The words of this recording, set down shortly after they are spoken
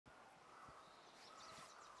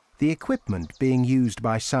The equipment being used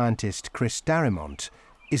by scientist Chris Darimon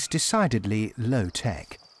is decidedly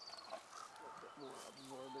low-tech.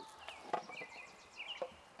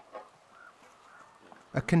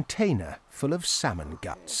 A container full of salmon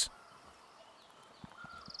guts.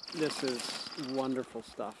 This is wonderful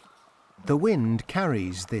stuff. The wind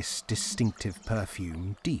carries this distinctive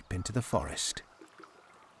perfume deep into the forest.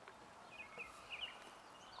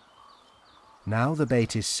 Now the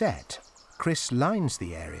bait is set, Chris lines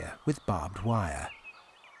the area with barbed wire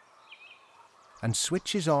and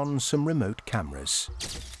switches on some remote cameras.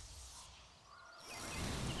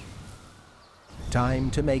 Time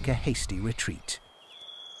to make a hasty retreat.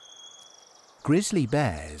 Grizzly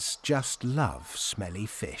bears just love smelly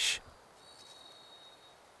fish.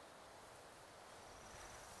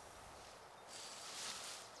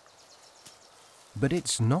 But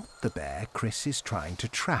it's not the bear Chris is trying to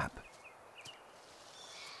trap.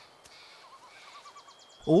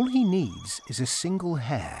 All he needs is a single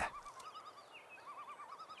hair.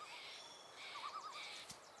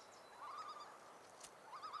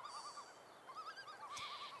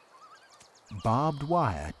 Barbed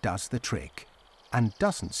wire does the trick and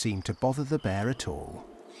doesn't seem to bother the bear at all.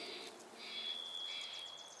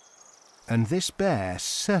 And this bear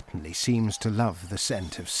certainly seems to love the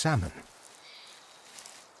scent of salmon.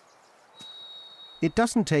 It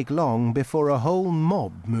doesn't take long before a whole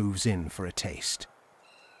mob moves in for a taste.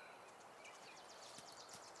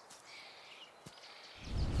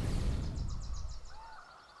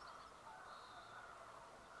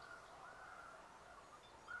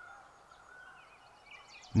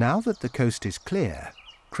 Now that the coast is clear,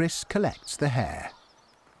 Chris collects the hair.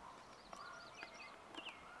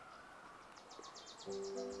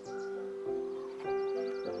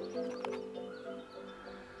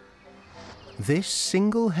 This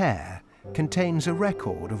single hair contains a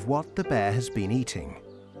record of what the bear has been eating.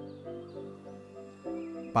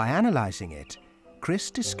 By analysing it, Chris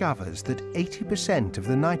discovers that 80% of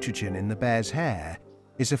the nitrogen in the bear's hair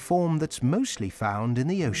is a form that's mostly found in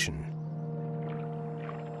the ocean.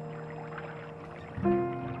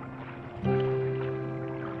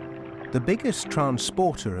 The biggest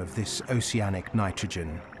transporter of this oceanic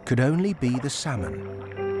nitrogen could only be the salmon.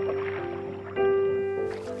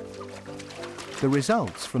 The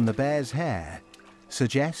results from the bear's hair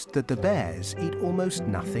suggest that the bears eat almost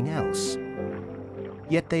nothing else.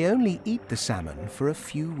 Yet they only eat the salmon for a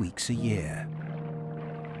few weeks a year.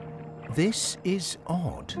 This is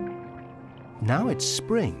odd. Now it's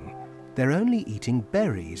spring, they're only eating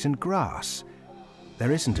berries and grass.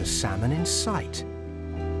 There isn't a salmon in sight.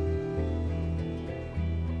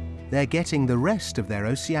 They're getting the rest of their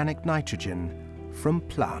oceanic nitrogen from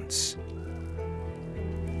plants.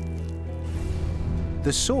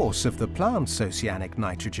 The source of the plant's oceanic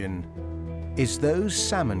nitrogen is those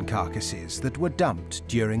salmon carcasses that were dumped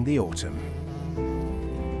during the autumn.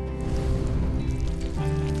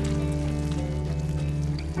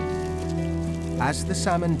 As the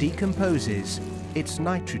salmon decomposes, its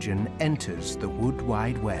nitrogen enters the wood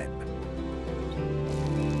wide web.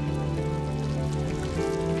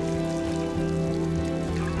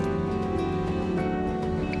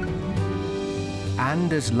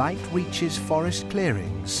 And as light reaches forest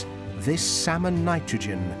clearings, this salmon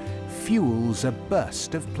nitrogen fuels a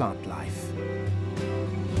burst of plant life.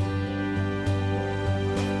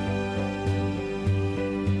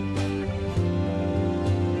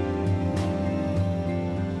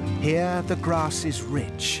 Here the grass is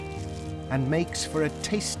rich and makes for a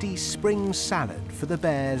tasty spring salad for the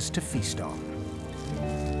bears to feast on.